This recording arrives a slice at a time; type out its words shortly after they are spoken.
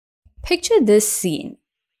Picture this scene.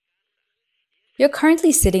 You're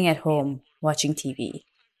currently sitting at home watching TV.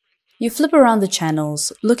 You flip around the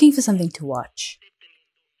channels looking for something to watch.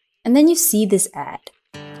 And then you see this ad.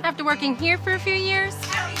 After working here for a few years,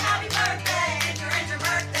 Happy birthday, it's your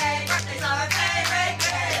birthday, birthday's our favorite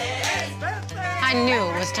day. I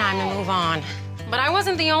knew it was time to move on. But I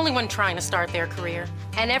wasn't the only one trying to start their career,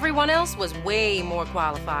 and everyone else was way more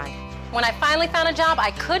qualified. When I finally found a job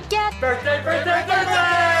I could get, Birthday, birthday,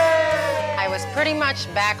 birthday! I was pretty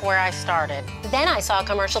much back where I started. Then I saw a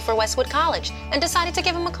commercial for Westwood College and decided to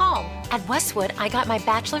give them a call. At Westwood, I got my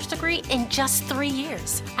bachelor's degree in just 3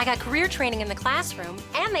 years. I got career training in the classroom,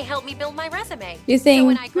 and they helped me build my resume. You So think,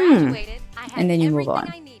 when I graduated, I had and then you move everything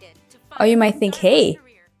on. I needed to Or you might find think, a hey,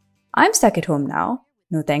 career. I'm stuck at home now,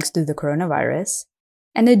 no thanks to the coronavirus,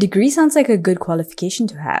 and a degree sounds like a good qualification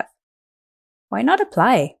to have. Why not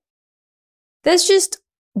apply? There's just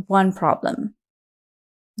one problem.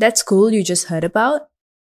 That school you just heard about,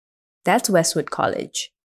 that's Westwood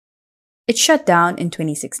College. It shut down in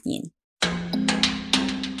 2016.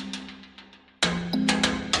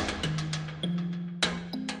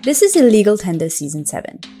 This is Illegal Tender Season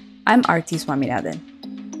 7. I'm Aarti Swaminathan.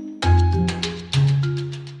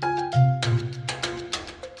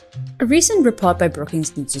 A recent report by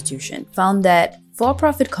Brookings Institution found that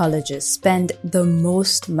for-profit colleges spend the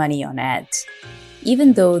most money on ads,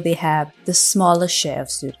 even though they have the smallest share of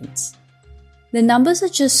students. The numbers are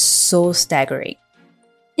just so staggering.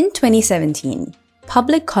 In 2017,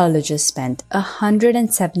 public colleges spent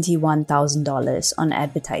 $171,000 on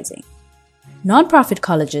advertising. Non-profit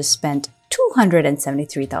colleges spent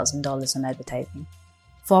 $273,000 on advertising.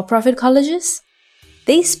 For-profit colleges?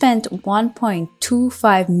 They spent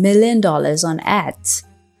 $1.25 million on ads.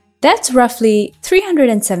 That's roughly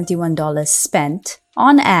 $371 spent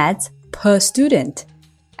on ads per student,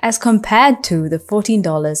 as compared to the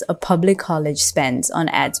 $14 a public college spends on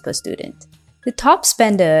ads per student. The top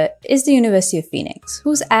spender is the University of Phoenix,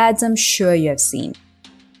 whose ads I'm sure you have seen.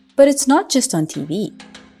 But it's not just on TV.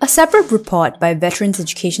 A separate report by Veterans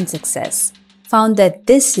Education Success found that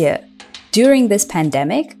this year, during this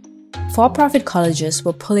pandemic, for-profit colleges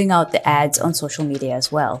were pulling out the ads on social media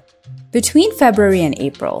as well. Between February and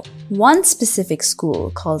April, one specific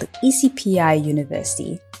school called ECPI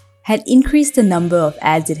University had increased the number of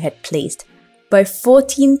ads it had placed by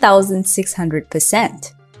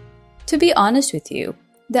 14,600%. To be honest with you,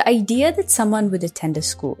 the idea that someone would attend a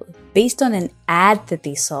school based on an ad that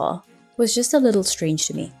they saw was just a little strange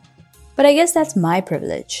to me. But I guess that's my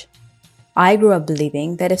privilege. I grew up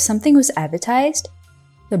believing that if something was advertised,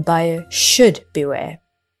 the buyer should beware.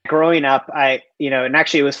 Growing up, and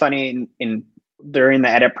actually it was funny in during the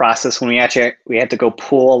edit process when we had to go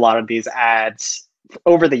pull a lot of these ads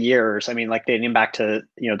over the years. I mean, like dating back to,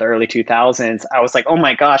 the early 2000s, I was like, oh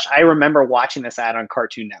my gosh, I remember watching this ad on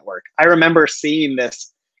Cartoon Network. I remember seeing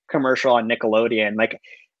this commercial on Nickelodeon. Like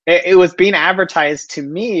it was being advertised to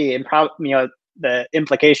me, and the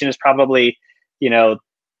implication is probably,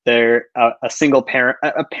 they're a single parent,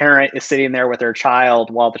 a parent is sitting there with their child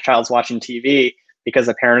while the child's watching TV because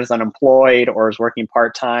the parent is unemployed or is working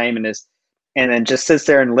part-time and then just sits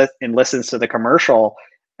there and listens to the commercial.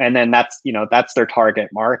 And then that's their target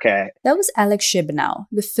market. That was Alex Shibanow,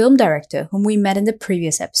 the film director whom we met in the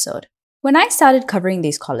previous episode. When I started covering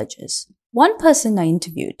these colleges, one person I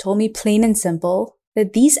interviewed told me plain and simple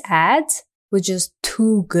that these ads were just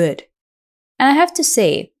too good. And I have to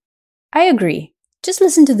say, I agree. Just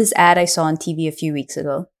listen to this ad I saw on TV a few weeks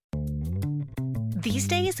ago. These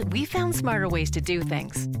days, we found smarter ways to do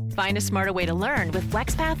things. Find a smarter way to learn with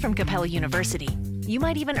FlexPath from Capella University. You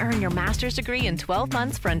might even earn your master's degree in 12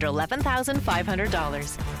 months for under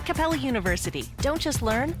 $11,500. Capella University. Don't just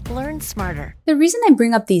learn smarter. The reason I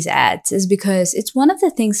bring up these ads is because it's one of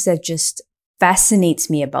the things that just fascinates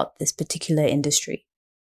me about this particular industry.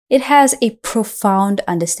 It has a profound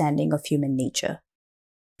understanding of human nature.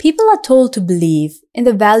 People are told to believe in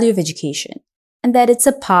the value of education and that it's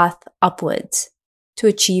a path upwards to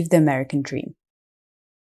achieve the American dream.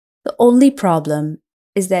 The only problem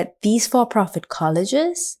is that these for-profit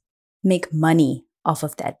colleges make money off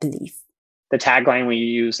of that belief. The tagline we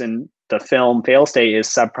use in the film Fail State is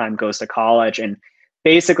subprime goes to college. And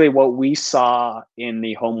basically what we saw in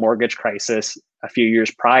the home mortgage crisis a few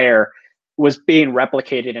years prior was being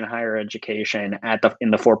replicated in higher education in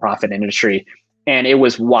the for-profit industry. And it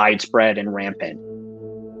was widespread and rampant.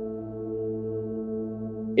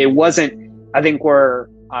 It wasn't, I think, where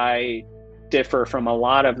I differ from a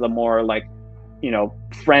lot of the more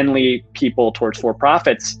friendly people towards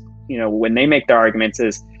for-profits, when they make their arguments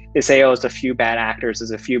is say, oh, it's a few bad actors, there's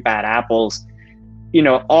a few bad apples.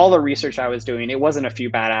 all the research I was doing, it wasn't a few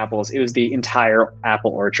bad apples. It was the entire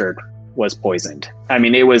apple orchard was poisoned. I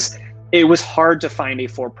mean, it was hard to find a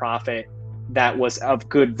for-profit that was of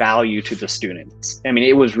good value to the students. I mean,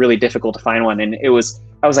 it was really difficult to find one. And I was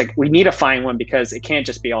like, we need to find one because it can't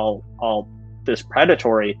just be all this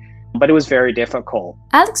predatory, but it was very difficult.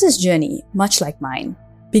 Alex's journey, much like mine,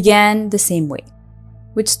 began the same way,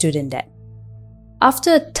 with student debt.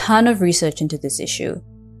 After a ton of research into this issue,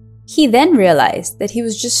 he then realized that he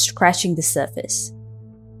was just scratching the surface.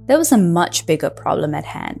 There was a much bigger problem at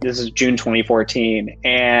hand. This is June 2014.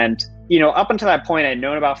 And, up until that point, I'd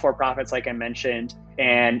known about for-profits, like I mentioned,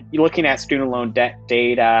 and looking at student loan debt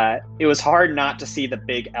data, it was hard not to see the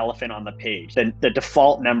big elephant on the page. The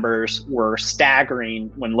default numbers were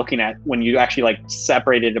staggering when you actually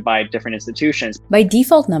separated it by different institutions. By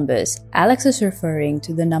default numbers, Alex is referring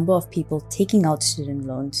to the number of people taking out student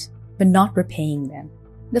loans, but not repaying them.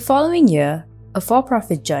 The following year, a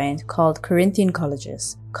for-profit giant called Corinthian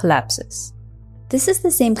Colleges collapses. This is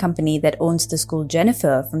the same company that owns the school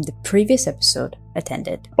Jennifer from the previous episode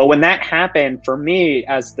attended. But when that happened, for me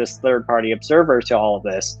as this third-party observer to all of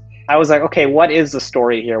this, I was like, okay, what is the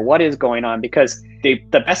story here? What is going on? Because the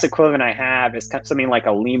best equivalent I have is something like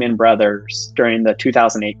a Lehman Brothers during the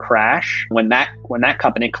 2008 crash. When that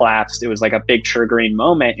company collapsed, it was like a big triggering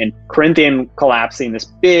moment. And Corinthian collapsing, this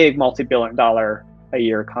big multi-billion-dollar a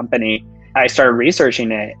year company, I started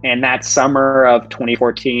researching it. And that summer of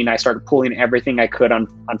 2014, I started pulling everything I could on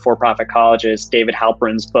for-profit colleges, David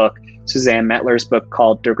Halperin's book, Suzanne Mettler's book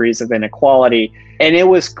called Degrees of Inequality. And it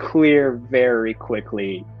was clear very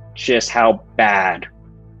quickly just how bad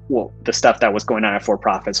the stuff that was going on at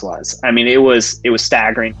for-profits was. I mean, it was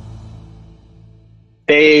staggering.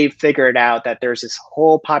 They figured out that there's this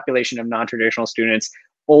whole population of non-traditional students,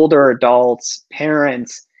 older adults,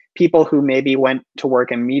 parents, people who maybe went to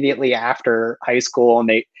work immediately after high school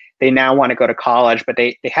and they now want to go to college, but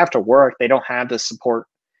they have to work. They don't have the support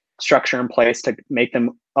structure in place to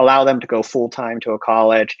allow them to go full-time to a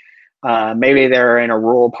college. Maybe they're in a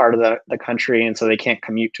rural part of the country, and so they can't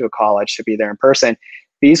commute to a college to be there in person.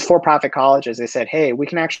 These for-profit colleges, they said, hey, we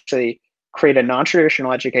can actually create a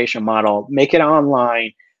non-traditional education model, make it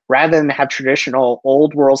online, rather than have traditional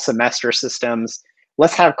old world semester systems.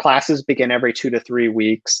 Let's have classes begin every 2 to 3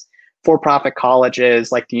 weeks. For-profit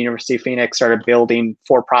colleges like the University of Phoenix started building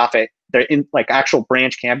they're in actual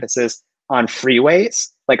branch campuses on freeways,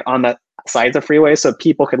 on the sides of freeways. So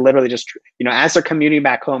people could literally just, as they're commuting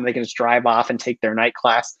back home, they can just drive off and take their night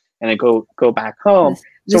class and then go back home.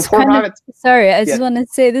 Sorry, I just want to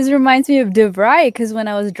say this reminds me of DeVry, because when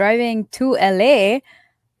I was driving to LA,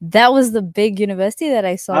 that was the big university that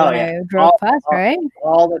I saw when I drove past, right?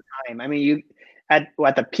 All the time. I mean, at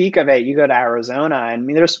the peak of it, you go to Arizona, and I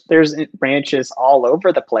mean, there's branches all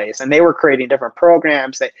over the place, and they were creating different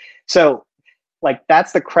programs.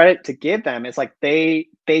 That's the credit to give them. It's like they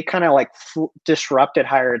kind of disrupted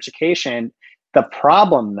higher education. The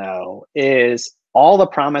problem, though, is all the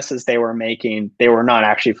promises they were making, they were not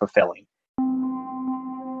actually fulfilling.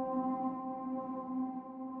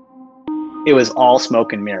 It was all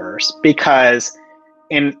smoke and mirrors, because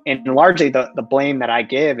and largely the blame that I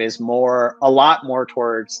give is a lot more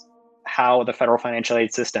towards how the federal financial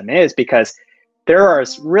aid system is, because there are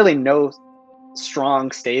really no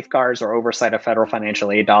strong safeguards or oversight of federal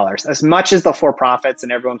financial aid dollars. As much as the for-profits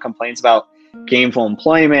and everyone complains about gainful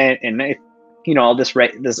employment and all this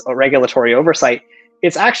regulatory oversight,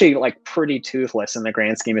 it's actually pretty toothless in the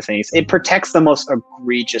grand scheme of things. It protects the most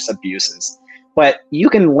egregious abuses, but you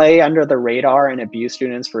can lay under the radar and abuse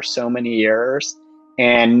students for so many years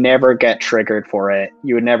and never get triggered for it.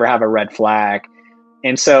 You would never have a red flag.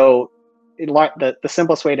 And so the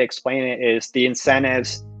simplest way to explain it is the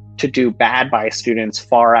incentives to do bad by students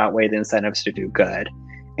far outweigh the incentives to do good.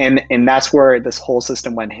 And that's where this whole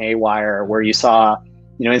system went haywire, where you saw,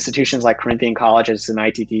 institutions like Corinthian Colleges and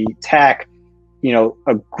ITT Tech,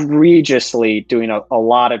 egregiously doing a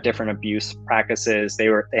lot of different abuse practices. They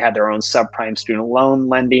had their own subprime student loan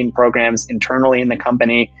lending programs internally in the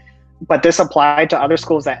company. But this applied to other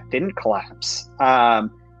schools that didn't collapse.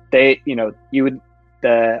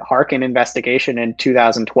 The Harkin investigation in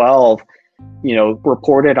 2012,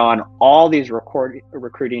 reported on all these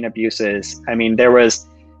recruiting abuses. I mean, there was,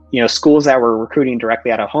 schools that were recruiting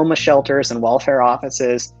directly out of homeless shelters and welfare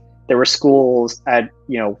offices. There were schools at,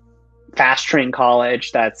 Fast Train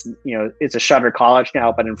College, that's, it's a shuttered college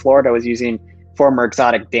now, but in Florida was using former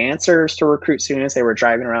exotic dancers to recruit students. They were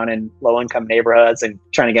driving around in low-income neighborhoods and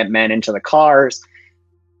trying to get men into the cars.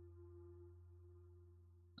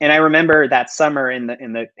 And I remember that summer in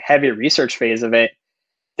the heavy research phase of it,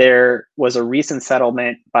 there was a recent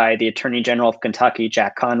settlement by the Attorney General of Kentucky,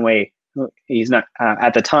 Jack Conway. He's not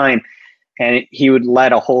at the time, and he would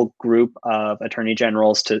lead a whole group of attorney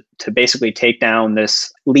generals to basically take down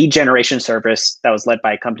this lead generation service that was led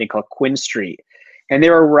by a company called Quinn Street. And they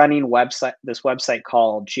were running this website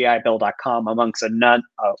called gibill.com amongst a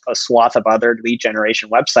swath of other lead generation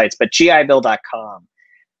websites. But gibill.com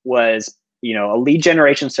was, a lead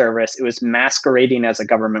generation service. It was masquerading as a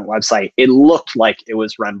government website. It looked like it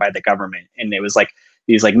was run by the government, and it was like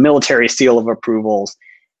these like military seal of approvals.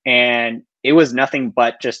 And it was nothing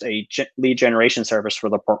but just a lead generation service for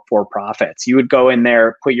the for-profits. You would go in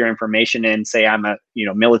there, put your information in, say I'm a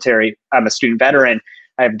military, I'm a student veteran,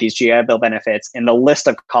 I have these GI Bill benefits, and the list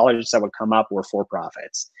of colleges that would come up were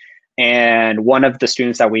for-profits. And one of the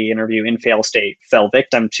students that we interview in fail state fell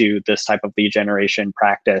victim to this type of lead generation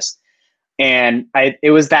practice. And it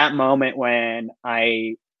was that moment when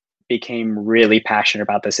I became really passionate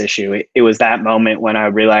about this issue. It was that moment when I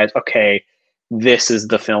realized, okay, this is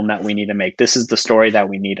the film that we need to make. This is the story that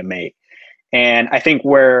we need to make. And I think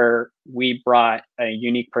where we brought a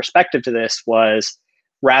unique perspective to this was,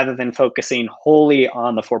 rather than focusing wholly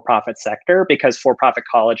on the for-profit sector, because for-profit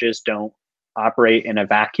colleges don't operate in a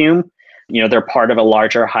vacuum, they're part of a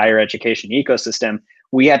larger higher education ecosystem.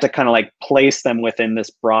 We had to kind of like place them within this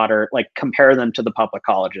broader, like compare them to the public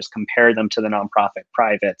colleges, compare them to the nonprofit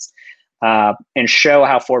privates, and show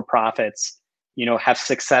how for-profits have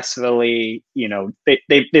successfully,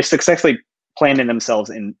 they've successfully planted themselves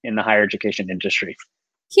in the higher education industry.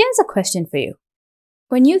 Here's a question for you.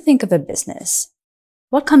 When you think of a business,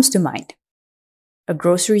 what comes to mind? A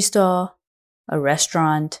grocery store? A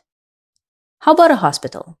restaurant? How about a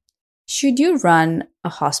hospital? Should you run a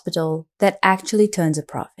hospital that actually turns a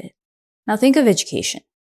profit? Now think of education.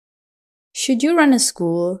 Should you run a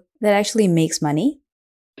school that actually makes money?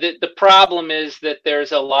 The problem is that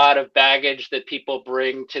there's a lot of baggage that people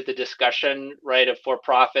bring to the discussion, right, of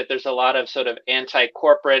for-profit. There's a lot of sort of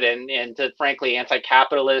anti-corporate and frankly,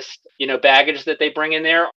 anti-capitalist, baggage that they bring in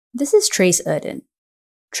there. This is Trace Erden.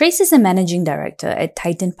 Trace is a managing director at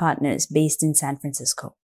Titan Partners based in San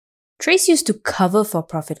Francisco. Trace used to cover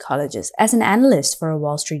for-profit colleges as an analyst for a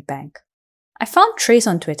Wall Street bank. I found Trace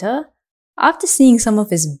on Twitter after seeing some of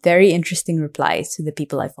his very interesting replies to the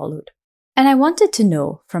people I followed. And I wanted to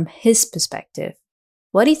know from his perspective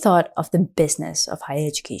what he thought of the business of higher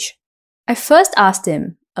education. I first asked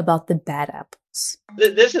him about the bad apples.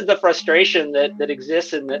 This is the frustration that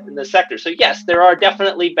exists in the sector. So yes, there are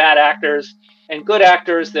definitely bad actors and good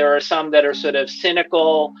actors. There are some that are sort of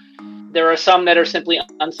cynical. There are some that are simply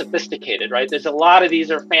unsophisticated, right? There's a lot of these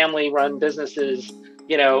are family-run businesses,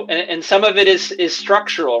 and some of it is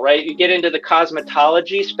structural, right? You get into the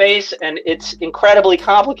cosmetology space, and it's incredibly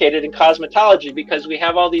complicated in cosmetology because we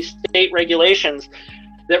have all these state regulations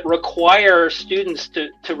that require students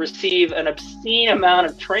to receive an obscene amount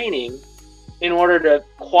of training in order to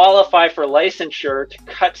qualify for licensure to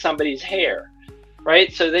cut somebody's hair,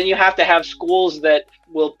 right? So then you have to have schools that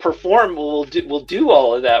will do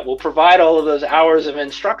all of that, will provide all of those hours of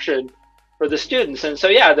instruction for the students. And so,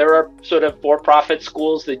 yeah, there are sort of for-profit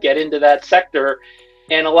schools that get into that sector.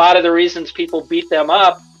 And a lot of the reasons people beat them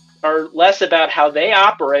up are less about how they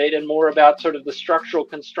operate and more about sort of the structural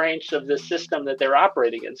constraints of the system that they're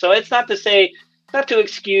operating in. So it's not to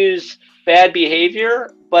excuse bad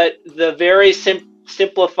behavior, but the very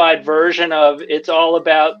simplified version of it's all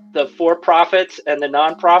about the for-profits and the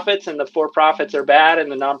nonprofits, and the for-profits are bad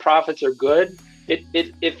and the nonprofits are good.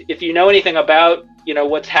 If you know anything about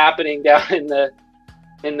what's happening down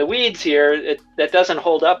in the weeds here, that doesn't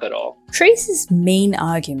hold up at all. Trace's main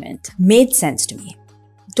argument made sense to me.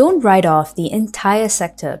 Don't write off the entire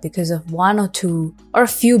sector because of one or two or a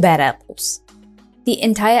few bad apples. The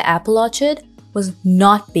entire apple orchard was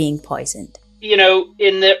not being poisoned.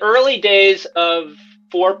 In the early days of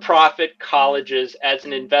for-profit colleges as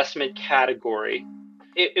an investment category,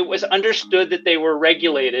 it was understood that they were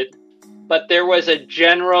regulated, but there was a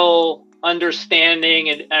general understanding,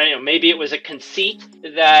 and maybe it was a conceit,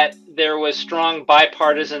 that there was strong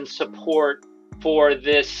bipartisan support for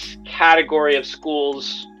this category of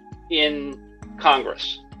schools in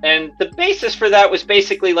Congress. And the basis for that was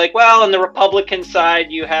basically like, well, on the Republican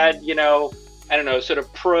side, you had, sort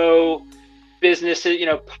of pro-business,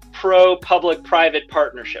 pro-public-private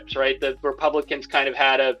partnerships, right? The Republicans kind of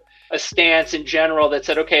had a stance in general that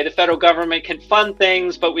said, okay, the federal government can fund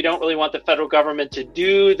things, but we don't really want the federal government to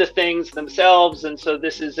do the things themselves. And so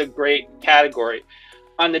this is a great category.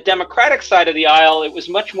 On the Democratic side of the aisle, it was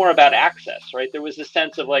much more about access, right? There was a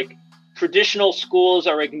sense of like traditional schools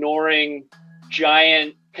are ignoring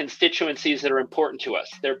giant constituencies that are important to us.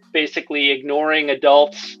 They're basically ignoring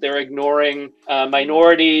adults, they're ignoring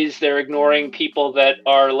minorities, they're ignoring people that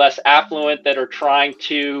are less affluent, that are trying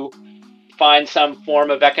to find some form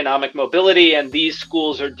of economic mobility, and these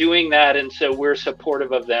schools are doing that, and so we're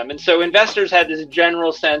supportive of them. And so investors had this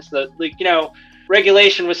general sense that, like,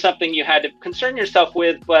 regulation was something you had to concern yourself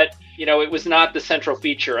with, but it was not the central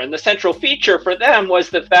feature. And the central feature for them was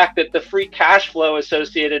the fact that the free cash flow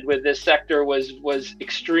associated with this sector was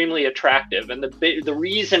extremely attractive. And the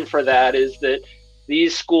reason for that is that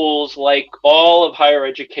these schools, like all of higher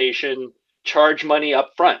education, charge money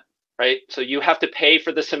up front, right? So you have to pay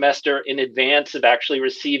for the semester in advance of actually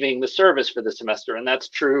receiving the service for the semester. And that's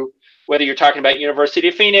true whether you're talking about University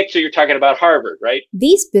of Phoenix or you're talking about Harvard, right?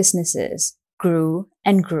 These businesses grew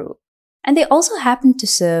and grew, and they also happened to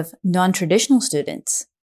serve non-traditional students.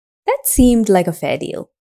 That seemed like a fair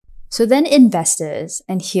deal. So then investors,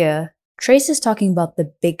 and here, Trace is talking about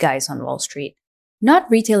the big guys on Wall Street, not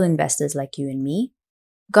retail investors like you and me,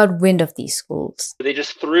 got wind of these schools. They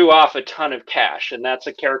just threw off a ton of cash, and that's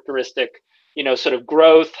a characteristic, sort of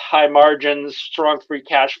growth, high margins, strong free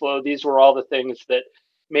cash flow. These were all the things that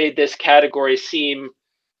made this category seem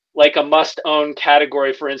like a must-own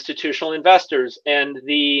category for institutional investors. And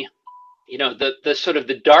the sort of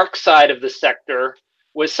the dark side of the sector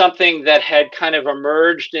was something that had kind of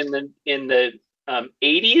emerged in the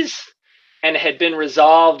 80s and had been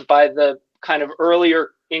resolved by the kind of earlier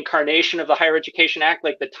incarnation of the Higher Education Act,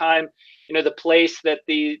 like the time, the place that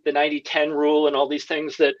the 90-10 rule and all these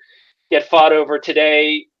things that get fought over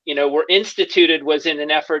today, were instituted, was in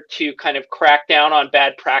an effort to kind of crack down on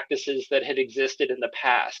bad practices that had existed in the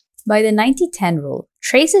past. By the 90-10 rule,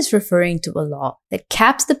 Trace is referring to a law that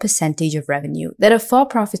caps the percentage of revenue that a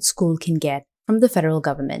for-profit school can get from the federal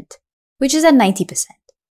government, which is at 90%.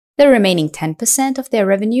 The remaining 10% of their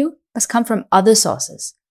revenue must come from other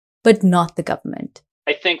sources, but not the government.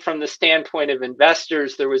 I think from the standpoint of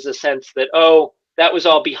investors, there was a sense that, that was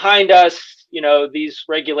all behind us. These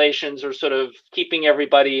regulations are sort of keeping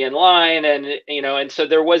everybody in line. And so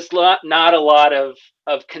there was not a lot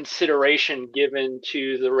of consideration given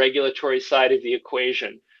to the regulatory side of the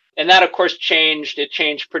equation. And that, of course, changed. It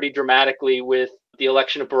changed pretty dramatically with the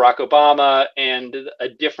election of Barack Obama and a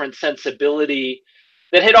different sensibility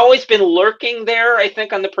that had always been lurking there, I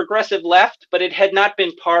think, on the progressive left, but it had not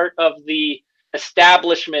been part of the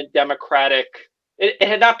establishment Democratic. It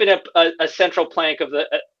had not been a central plank of the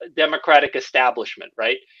Democratic establishment,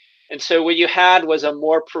 right? And so what you had was a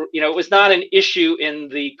more, it was not an issue in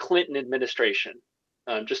the Clinton administration,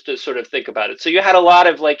 just to sort of think about it. So you had a lot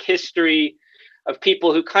of like history of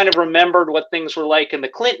people who kind of remembered what things were like in the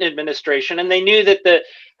Clinton administration, and they knew that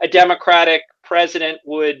a Democratic president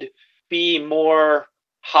would be more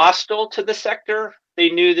hostile to the sector. They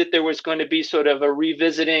knew that there was going to be sort of a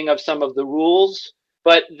revisiting of some of the rules,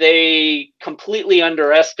 but they completely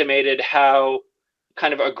underestimated how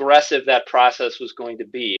kind of aggressive that process was going to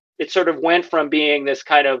be. It sort of went from being this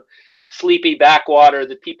kind of sleepy backwater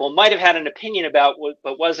that people might have had an opinion about,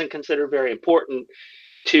 but wasn't considered very important,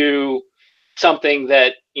 to something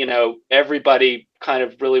that, everybody kind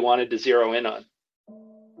of really wanted to zero in on.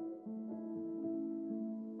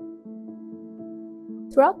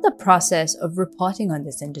 Throughout the process of reporting on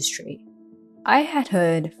this industry, I had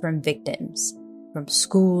heard from victims, from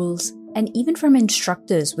schools, and even from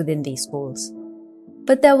instructors within these schools.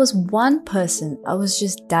 But there was one person I was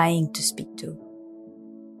just dying to speak to.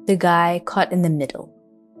 The guy caught in the middle.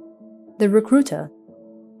 The recruiter.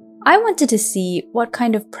 I wanted to see what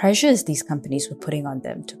kind of pressures these companies were putting on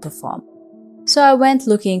them to perform. So I went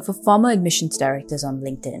looking for former admissions directors on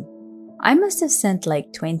LinkedIn. I must have sent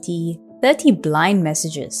like 20, 30 blind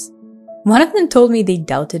messages. One of them told me they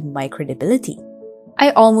doubted my credibility.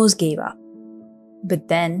 I almost gave up. But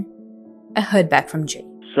then, I heard back from Jay.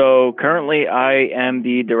 So currently I am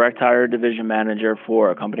the direct hire division manager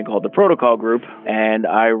for a company called the Protocol Group, and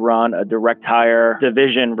I run a direct hire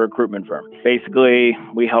division recruitment firm. Basically,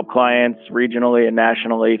 we help clients regionally and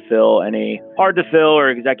nationally fill any hard to fill or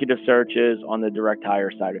executive searches on the direct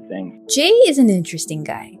hire side of things. Jay is an interesting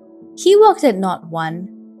guy. He worked at not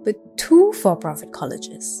one, but 2 for-profit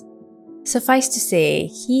colleges. Suffice to say,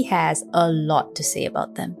 he has a lot to say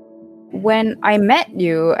about them. When I met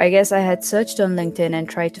you, I guess I had searched on LinkedIn and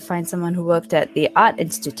tried to find someone who worked at the Art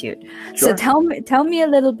Institute. Sure. So tell me a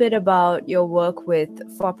little bit about your work with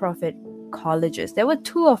for-profit colleges. There were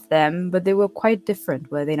 2 of them, but they were quite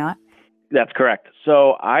different, were they not? That's correct.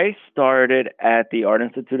 So I started at the Art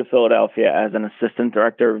Institute of Philadelphia as an assistant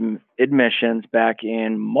director of admissions back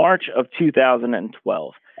in March of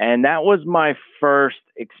 2012. And that was my first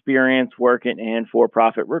experience working in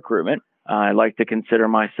for-profit recruitment. I like to consider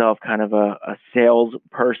myself kind of a sales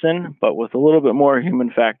person, but with a little bit more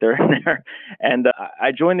human factor in there. And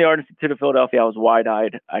I joined the Art Institute of Philadelphia. I was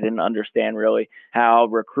wide-eyed. I didn't understand really how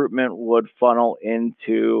recruitment would funnel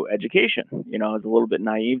into education. I was a little bit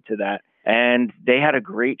naive to that. And they had a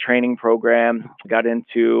great training program, got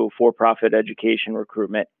into for-profit education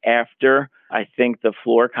recruitment after I think the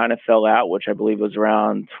floor kind of fell out, which I believe was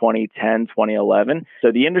around 2010, 2011.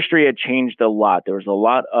 So the industry had changed a lot. There was a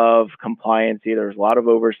lot of compliancy. There was a lot of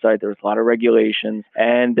oversight. There was a lot of regulations.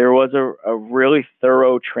 And there was a really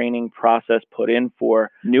thorough training process put in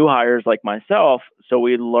for new hires like myself. So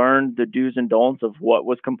we learned the do's and don'ts of what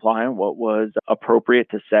was compliant, what was appropriate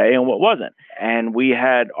to say, and what wasn't. And we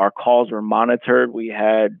had our calls were monitored. We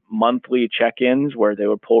had monthly check-ins where they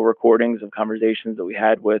would pull recordings of conversations that we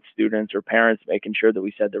had with students or parents, making sure that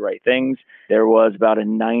we said the right things. There was about a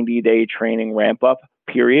 90-day training ramp-up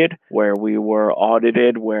period where we were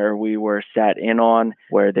audited, where we were sat in on,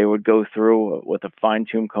 where they would go through with a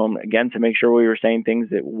fine-tune comb again to make sure we were saying things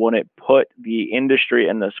that wouldn't put the industry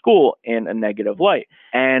and the school in a negative light.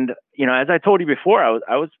 And as I told you before,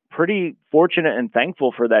 I was pretty fortunate and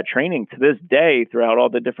thankful for that training. To this day, throughout all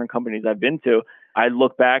the different companies I've been to, I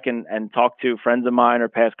look back and talk to friends of mine or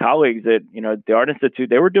past colleagues that, the Art Institute,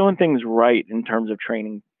 they were doing things right in terms of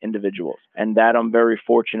training individuals. And that I'm very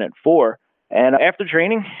fortunate for. And after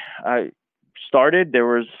training, I started, there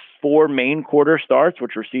was 4 main quarter starts,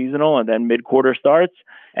 which were seasonal, and then mid-quarter starts.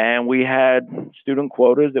 And we had student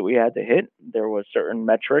quotas that we had to hit. There was certain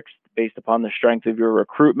metrics based upon the strength of your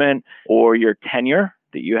recruitment or your tenure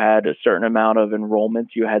that you had a certain amount of enrollments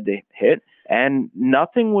you had to hit. And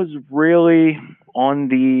nothing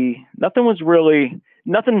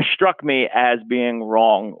struck me as being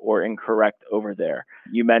wrong or incorrect over there.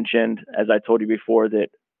 You mentioned, as I told you before, that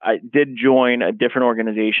I did join a different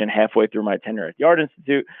organization halfway through my tenure at the Art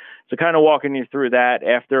Institute. So kind of walking you through that,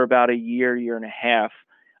 after about a year and a half,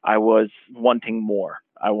 I was wanting more.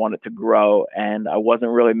 I wanted to grow, and I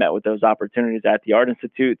wasn't really met with those opportunities at the Art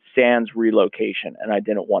Institute, sans relocation, and I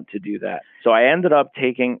didn't want to do that. So I ended up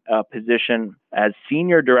taking a position as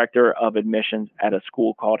Senior Director of Admissions at a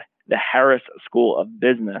school called the Harris School of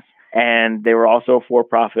Business. And they were also a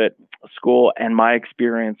for-profit school, and my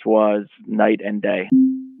experience was night and day.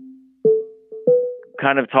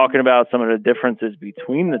 Kind of talking about some of the differences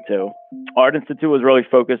between the two, Art Institute was really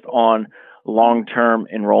focused on long-term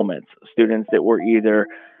enrollments, students that were either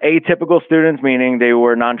atypical students, meaning they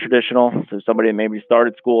were non-traditional, so somebody that maybe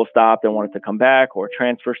started school, stopped, and wanted to come back, or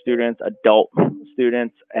transfer students, adult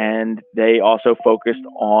students, and they also focused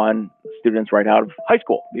on students right out of high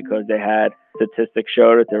school because they had statistics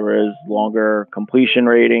showed that there was longer completion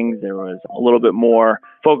ratings, there was a little bit more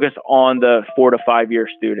focus on the 4 to 5 year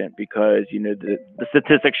student because the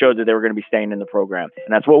statistics showed that they were going to be staying in the program,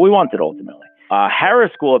 and that's what we wanted ultimately.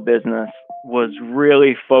 Harris School of Business was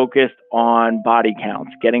really focused on body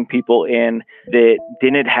counts, getting people in that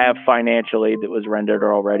didn't have financial aid that was rendered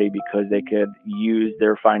already because they could use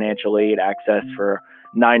their financial aid access for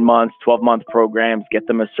 9 months, 12-month programs, get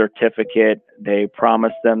them a certificate. They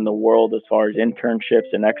promised them the world as far as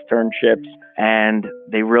internships and externships, and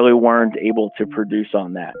they really weren't able to produce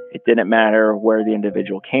on that. It didn't matter where the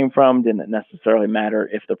individual came from, didn't necessarily matter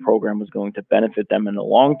if the program was going to benefit them in the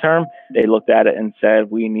long term. They looked at it and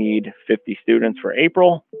said, we need 50 students for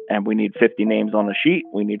April, and we need 50 names on the sheet.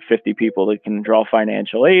 We need 50 people that can draw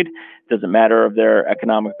financial aid. Doesn't matter of their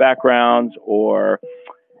economic backgrounds or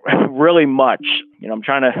really much. I'm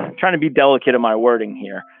trying to be delicate in my wording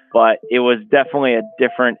here, but it was definitely a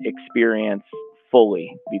different experience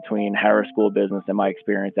fully between Harris School of Business and my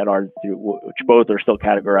experience at Art Institute, which both are still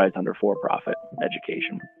categorized under for-profit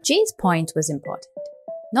education. Jay's point was important.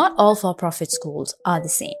 Not all for-profit schools are the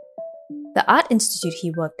same. The Art Institute he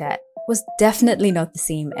worked at was definitely not the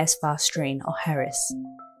same as Fast Train or Harris.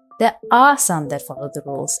 There are some that follow the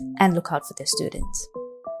rules and look out for their students.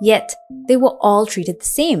 Yet, they were all treated the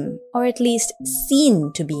same, or at least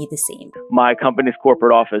seen to be the same. My company's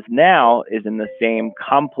corporate office now is in the same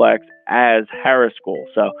complex as Harris School.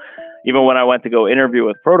 So even when I went to go interview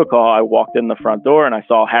with Protocol, I walked in the front door and I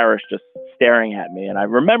saw Harris just staring at me. And I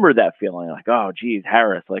remember that feeling like, oh, geez,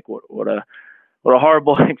 Harris, like what a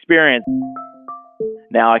horrible experience.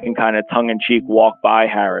 Now I can kind of tongue-in-cheek walk by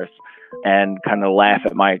Harris and kind of laugh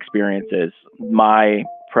at my experiences. My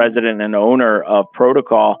president and owner of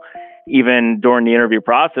Protocol, even during the interview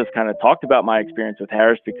process, kind of talked about my experience with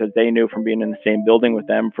Harris because they knew from being in the same building with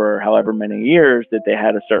them for however many years that they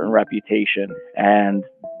had a certain reputation. And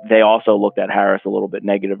they also looked at Harris a little bit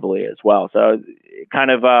negatively as well. So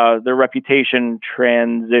kind of their reputation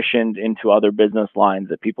transitioned into other business lines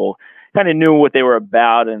that people kind of knew what they were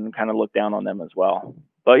about and kind of looked down on them as well.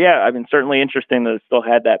 But yeah, I mean, certainly interesting that it still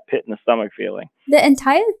had that pit in the stomach feeling. The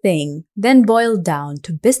entire thing then boiled down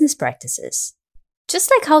to business practices.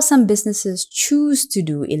 Just like how some businesses choose to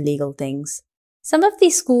do illegal things, some of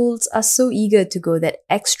these schools are so eager to go that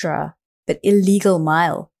extra but illegal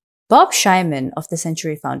mile. Bob Scheiman of the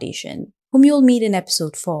Century Foundation, whom you'll meet in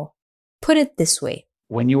episode 4, put it this way.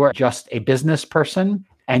 When you are just a business person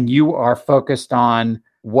and you are focused on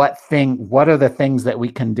what are the things that we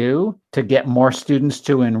can do to get more students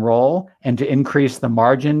to enroll and to increase the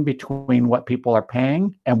margin between what people are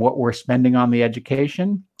paying and what we're spending on the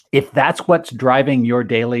education, if that's what's driving your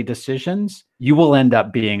daily decisions, you will end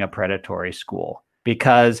up being a predatory school,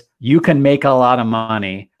 because you can make a lot of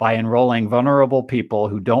money by enrolling vulnerable people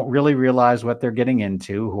who don't really realize what they're getting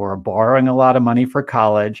into, who are borrowing a lot of money for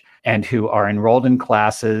college, and who are enrolled in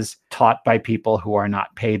classes taught by people who are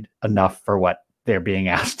not paid enough for what they're being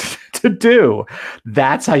asked to do.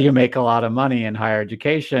 That's how you make a lot of money in higher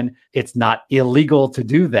education. It's not illegal to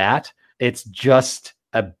do that. It's just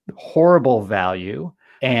a horrible value.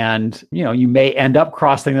 And, you may end up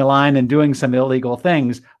crossing the line and doing some illegal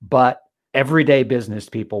things, but everyday business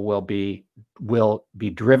people will be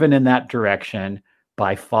driven in that direction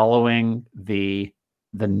by following the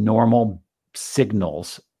normal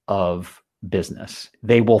signals of business.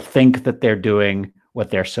 They will think that they're doing what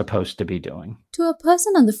they're supposed to be doing. To a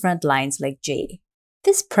person on the front lines like Jay,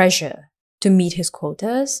 this pressure to meet his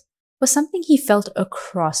quotas was something he felt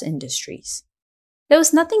across industries. There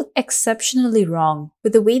was nothing exceptionally wrong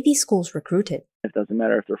with the way these schools recruited. It doesn't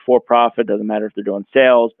matter if they're for-profit, doesn't matter if they're doing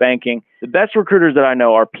sales, banking. The best recruiters that I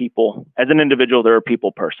know are people. As an individual, they're a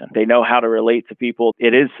people person. They know how to relate to people.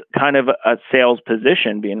 It is kind of a sales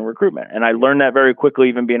position being in recruitment. And I learned that very quickly,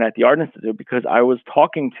 even being at the Art Institute, because I was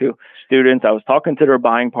talking to students, I was talking to their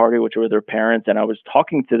buying party, which were their parents, and I was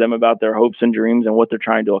talking to them about their hopes and dreams and what they're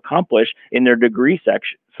trying to accomplish in their degree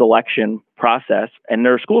selection process and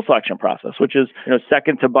their school selection process, which is,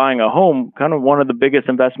 second to buying a home, kind of one of the biggest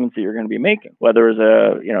investments that you're going to be making, whether it's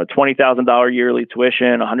a, $20,000 yearly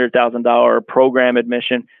tuition, $100,000 program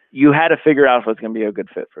admission. You had to figure out if it's going to be a good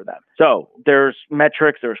fit for them. So there's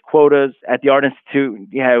metrics, there's quotas. At the Art Institute,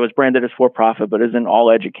 it was branded as for-profit, but isn't all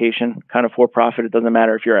education kind of for-profit? It doesn't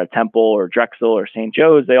matter if you're at Temple or Drexel or St.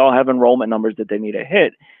 Joe's. They all have enrollment numbers that they need to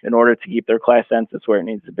hit in order to keep their class census where it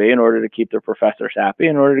needs to be, in order to keep their professors happy,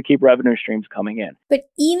 in order to keep revenue streams coming in. But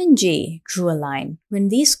even Jay drew a line when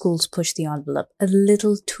these schools pushed the envelope a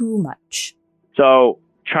little too much. So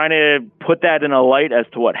trying to put that in a light as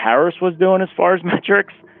to what Harris was doing as far as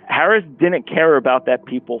metrics, Harris didn't care about that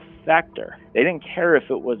people factor. They didn't care if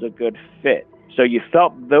it was a good fit. So you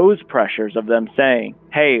felt those pressures of them saying,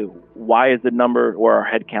 hey, why is the number or our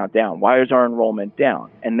head count down? Why is our enrollment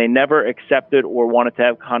down? And they never accepted or wanted to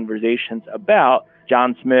have conversations about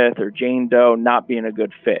John Smith or Jane Doe not being a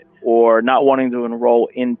good fit, or not wanting to enroll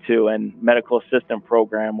into a medical assistant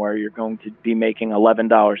program where you're going to be making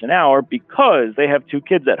 $11 an hour because they have 2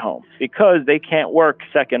 kids at home, because they can't work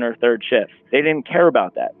second or third shifts. They didn't care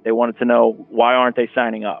about that. They wanted to know, why aren't they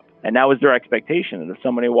signing up? And that was their expectation, that if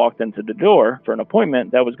somebody walked into the door for an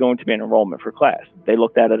appointment, that was going to be an enrollment for class. They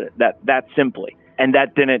looked at it that simply. And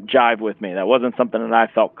that didn't jive with me. That wasn't something that I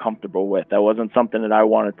felt comfortable with. That wasn't something that I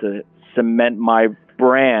wanted to cement my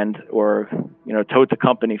brand or, tote the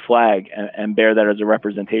company flag and bear that as a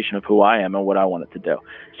representation of who I am and what I wanted to do.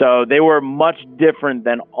 So they were much different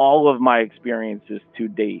than all of my experiences to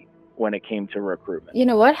date when it came to recruitment.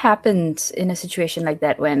 What happens in a situation like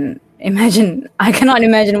that when, I cannot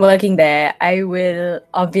imagine working there. I will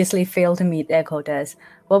obviously fail to meet their quotas.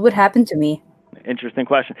 What would happen to me? Interesting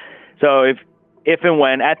question. So if and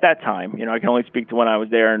when, at that time, I can only speak to when I was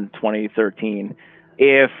there in 2013,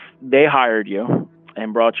 if they hired you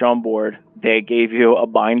and brought you on board, they gave you a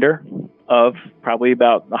binder of probably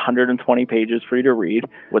about 120 pages for you to read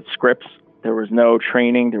with scripts. There was no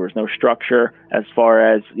training. There was no structure as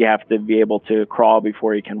far as you have to be able to crawl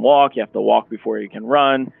before you can walk. You have to walk before you can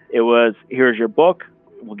run. It was, here's your book.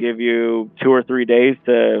 We'll give you 2 or 3 days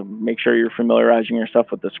to make sure you're familiarizing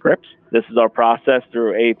yourself with the scripts. This is our process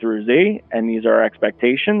through A through Z, and these are our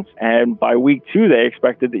expectations. And by week 2, they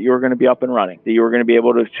expected that you were going to be up and running, that you were going to be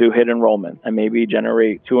able to hit enrollment and maybe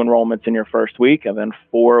generate 2 enrollments in your first week and then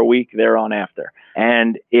 4 a week thereon after.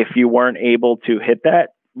 And if you weren't able to hit that,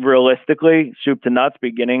 realistically, soup to nuts,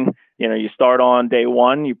 beginning, You start on day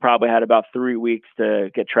one, you probably had about 3 weeks to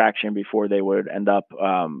get traction before they would end up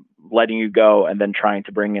letting you go and then trying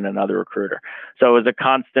to bring in another recruiter. So it was a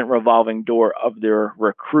constant revolving door of their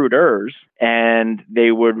recruiters, and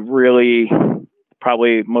they would really,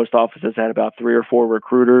 probably most offices had about 3 or 4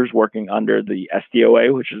 recruiters working under the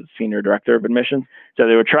SDOA, which is the Senior Director of Admissions. So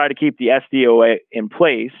they would try to keep the SDOA in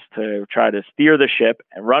place to try to steer the ship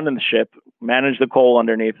and run in the ship, manage the coal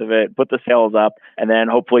underneath of it, put the sails up, and then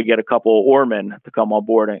hopefully get a couple of oarmen to come on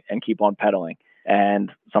board and keep on pedaling.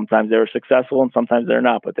 And sometimes they were successful and sometimes they're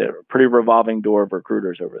not, but they're a pretty revolving door of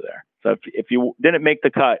recruiters over there. So if you didn't make the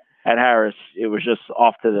cut at Harris, it was just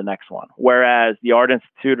off to the next one. Whereas the Art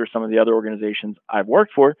Institute or some of the other organizations I've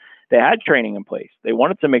worked for, they had training in place. They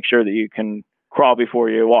wanted to make sure that you can crawl before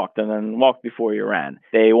you walked and then walk before you ran.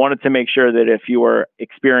 They wanted to make sure that if you were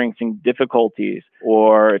experiencing difficulties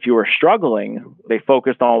or if you were struggling, they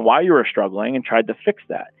focused on why you were struggling and tried to fix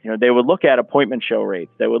that. They would look at appointment show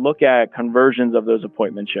rates. They would look at conversions of those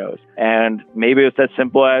appointment shows. And maybe it's as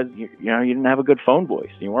simple as, you didn't have a good phone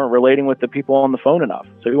voice. You weren't relating with the people on the phone enough.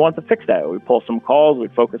 So we wanted to fix that. We'd pull some calls.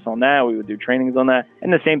 We'd focus on that. We would do trainings on that.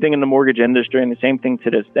 And the same thing in the mortgage industry and the same thing to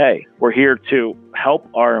this day. We're here to help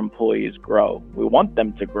our employees grow. We want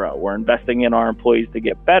them to grow. We're investing in our employees to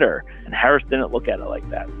get better. And Harris didn't look at it like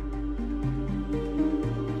that.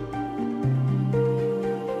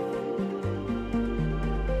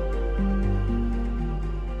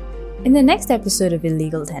 In the next episode of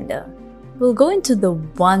Illegal Tender, we'll go into the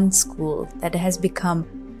one school that has become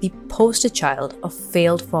the poster child of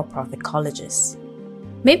failed for-profit colleges.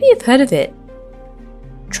 Maybe you've heard of it,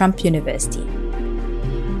 Trump University.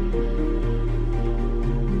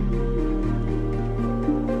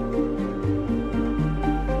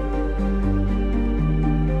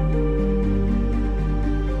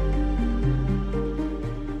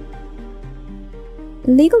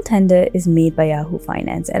 Illegal Tender is made by Yahoo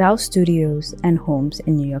Finance at our studios and homes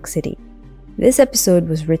in New York City. This episode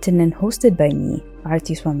was written and hosted by me,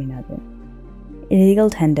 Aarti Swaminathan. Illegal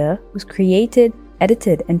Tender was created,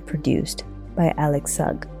 edited, and produced by Alex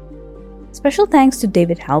Sugg. Special thanks to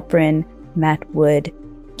David Halperin, Matt Wood,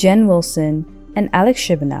 Jen Wilson, and Alex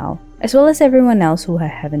Shibanow, as well as everyone else who I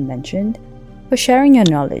haven't mentioned, for sharing your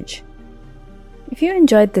knowledge. If you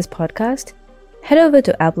enjoyed this podcast, head over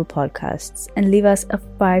to Apple Podcasts and leave us a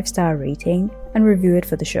 5-star rating and review it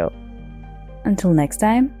for the show. Until next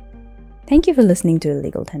time, thank you for listening to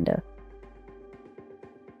Illegal Tender.